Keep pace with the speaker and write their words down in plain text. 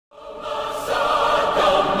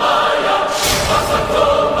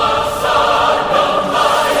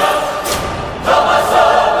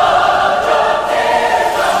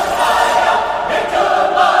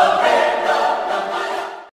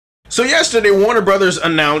So yesterday, Warner Brothers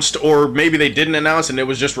announced, or maybe they didn't announce, and it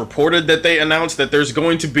was just reported that they announced that there's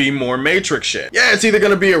going to be more Matrix shit. Yeah, it's either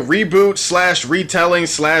going to be a reboot slash retelling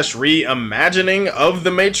slash reimagining of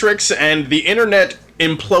the Matrix, and the internet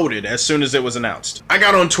imploded as soon as it was announced. I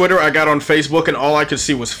got on Twitter, I got on Facebook, and all I could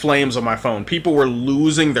see was flames on my phone. People were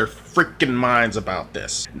losing their freaking minds about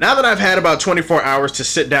this. Now that I've had about 24 hours to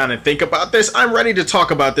sit down and think about this, I'm ready to talk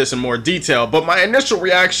about this in more detail, but my initial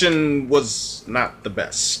reaction was not the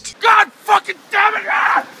best. God fucking damn it!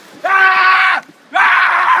 Ah! Ah!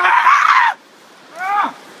 Ah!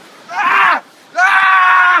 Ah! Ah!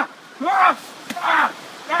 Ah! Ah! Ah!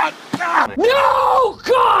 Ah! No,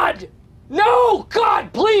 God! No,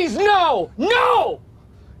 God, please, no! No!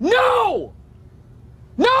 No!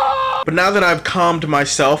 No! But now that I've calmed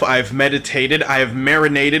myself, I've meditated, I have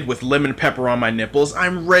marinated with lemon pepper on my nipples,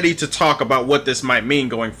 I'm ready to talk about what this might mean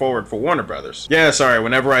going forward for Warner Brothers. Yeah, sorry,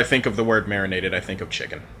 whenever I think of the word marinated, I think of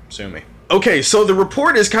chicken. Sue me. Okay, so the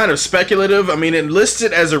report is kind of speculative. I mean, it lists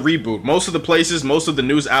it as a reboot. Most of the places, most of the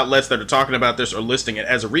news outlets that are talking about this are listing it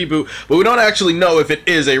as a reboot, but we don't actually know if it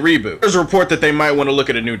is a reboot. There's a report that they might want to look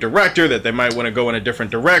at a new director, that they might want to go in a different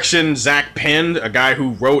direction. Zach Penn, a guy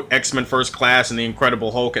who wrote X-Men First Class and The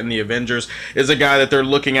Incredible Hulk and The Avengers, is a guy that they're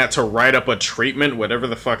looking at to write up a treatment, whatever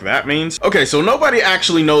the fuck that means. Okay, so nobody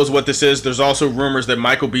actually knows what this is. There's also rumors that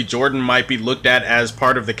Michael B. Jordan might be looked at as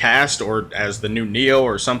part of the cast, or as the new Neo,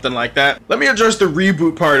 or something like that. Let me address the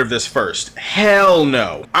reboot part of this first. Hell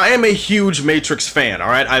no. I am a huge Matrix fan,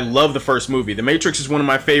 alright? I love the first movie. The Matrix is one of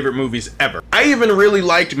my favorite movies ever. I even really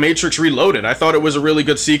liked Matrix Reloaded. I thought it was a really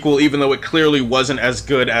good sequel, even though it clearly wasn't as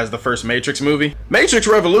good as the first Matrix movie. Matrix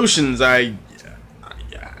Revolutions, I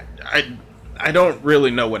don't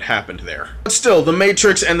really know what happened there. But still, The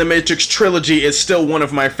Matrix and The Matrix Trilogy is still one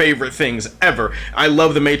of my favorite things ever. I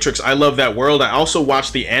love The Matrix, I love that world. I also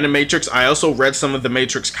watched the Animatrix, I also read some of the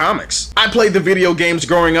Matrix comics. I played the video games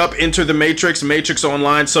growing up, Enter the Matrix, Matrix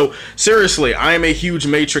Online, so seriously, I am a huge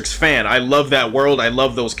Matrix fan. I love that world, I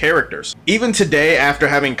love those characters. Even today, after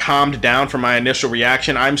having calmed down from my initial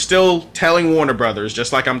reaction, I'm still telling Warner Brothers,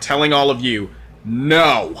 just like I'm telling all of you,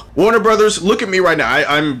 no. Warner Brothers, look at me right now.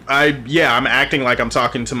 I'm acting like I'm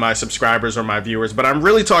talking to my subscribers or my viewers, but I'm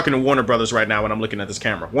really talking to Warner Brothers right now when I'm looking at this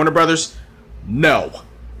camera. Warner Brothers, no.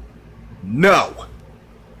 No.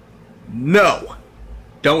 No.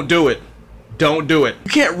 Don't do it. Don't do it.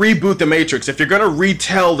 You can't reboot The Matrix. If you're gonna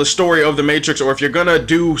retell the story of The Matrix, or if you're gonna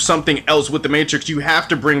do something else with The Matrix, you have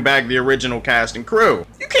to bring back the original cast and crew.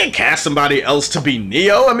 You can't cast somebody else to be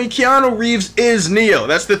Neo. I mean, Keanu Reeves is Neo.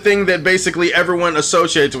 That's the thing that basically everyone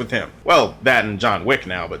associates with him. Well, that and John Wick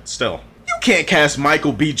now, but still. You can't cast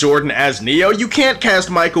Michael B. Jordan as Neo. You can't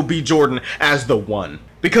cast Michael B. Jordan as the One.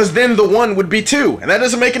 Because then the One would be two, and that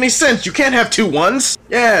doesn't make any sense. You can't have two ones.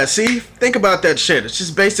 Yeah, see? Think about that shit. It's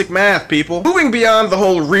just basic math, people. Moving beyond the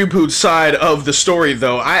whole reboot side of the story,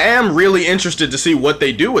 though, I am really interested to see what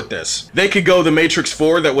they do with this. They could go the Matrix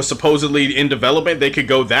 4 that was supposedly in development. They could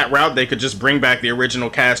go that route. They could just bring back the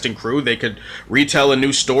original cast and crew. They could retell a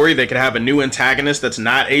new story. They could have a new antagonist that's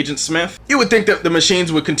not Agent Smith. You would think that the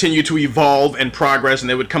machines would continue to evolve and progress, and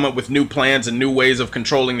they would come up with new plans and new ways of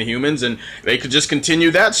controlling the humans, and they could just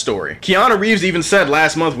continue that story. Keanu Reeves even said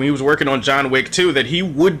last month when he was working on John Wick 2 that he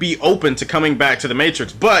would be open to coming back to the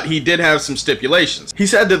Matrix, but he did have some stipulations. He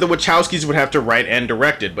said that the Wachowskis would have to write and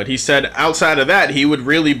direct it, but he said outside of that he would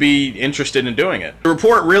really be interested in doing it. The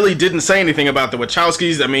report really didn't say anything about the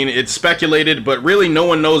Wachowskis. I mean, it's speculated, but really no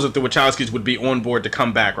one knows if the Wachowskis would be on board to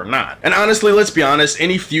come back or not. And honestly, let's be honest,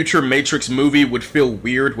 any future Matrix movie would feel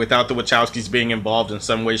weird without the Wachowskis being involved in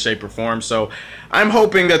some way, shape, or form, so I'm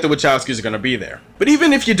hoping that the Wachowskis are going to be there. But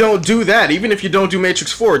even if you don't do that, even if you don't do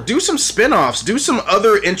Matrix 4, do some spin-offs, do some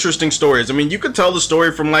other interesting stories. I mean, you could tell the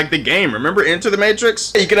story from, like, the game. Remember Enter the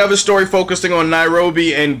Matrix? You could have a story focusing on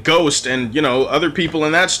Nairobi and Ghost and, you know, other people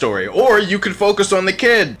in that story. Or you could focus on the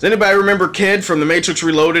Kid. Does anybody remember Kid from The Matrix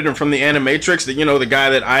Reloaded and from the Animatrix? That, you know, the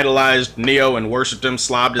guy that idolized Neo and worshipped him,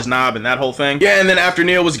 slobbed his knob and that whole thing? Yeah, and then after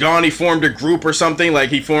Neo was gone, he formed a group or something. Like,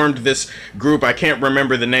 he formed this group. I can't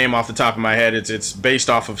remember the name off the top of my head. It's based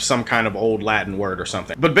off of some kind of old Latin word or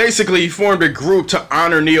something. But basically, he formed a group to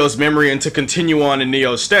honor Neo's memory and to continue on in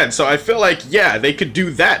Neo's stead. So I feel like, yeah, they could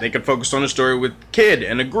do that. They could focus on a story with Kid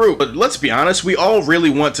and a group. But let's be honest, we all really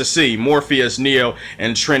want to see Morpheus, Neo,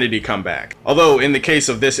 and Trinity come back. Although, in the case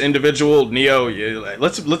of this individual, Neo,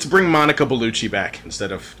 let's bring Monica Bellucci back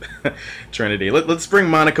instead of Trinity. Let's bring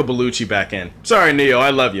Monica Bellucci back in. Sorry, Neo, I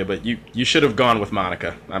love you, but you should have gone with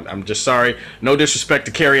Monica. I'm just sorry. No disrespect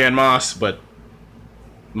to Carrie-Anne Moss, but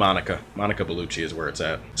Monica Bellucci is where it's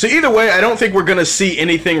at. So either way, I don't think we're gonna see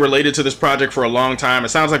anything related to this project for a long time. It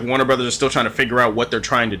sounds like Warner Brothers is still trying to figure out what they're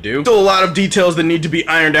trying to do. Still a lot of details that need to be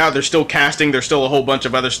ironed out. There's still casting, there's still a whole bunch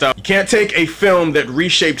of other stuff. You can't take a film that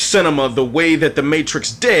reshaped cinema the way that The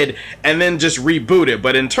Matrix did and then just reboot it.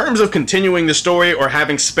 But in terms of continuing the story or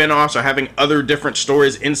having spin-offs or having other different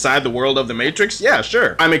stories inside the world of The Matrix, yeah,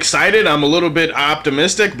 sure. I'm excited, I'm a little bit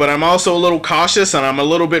optimistic, but I'm also a little cautious and I'm a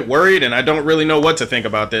little bit worried, and I don't really know what to think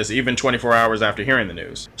about this even 24 hours after hearing the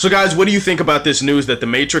news. So guys, what do you think about this news that The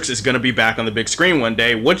Matrix is going to be back on the big screen one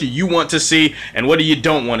day? What do you want to see and what do you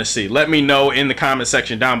don't want to see? Let me know in the comment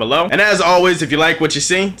section down below. And as always, if you like what you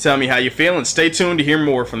see, tell me how you feel and stay tuned to hear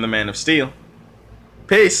more from the Man of Steel.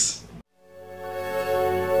 Peace.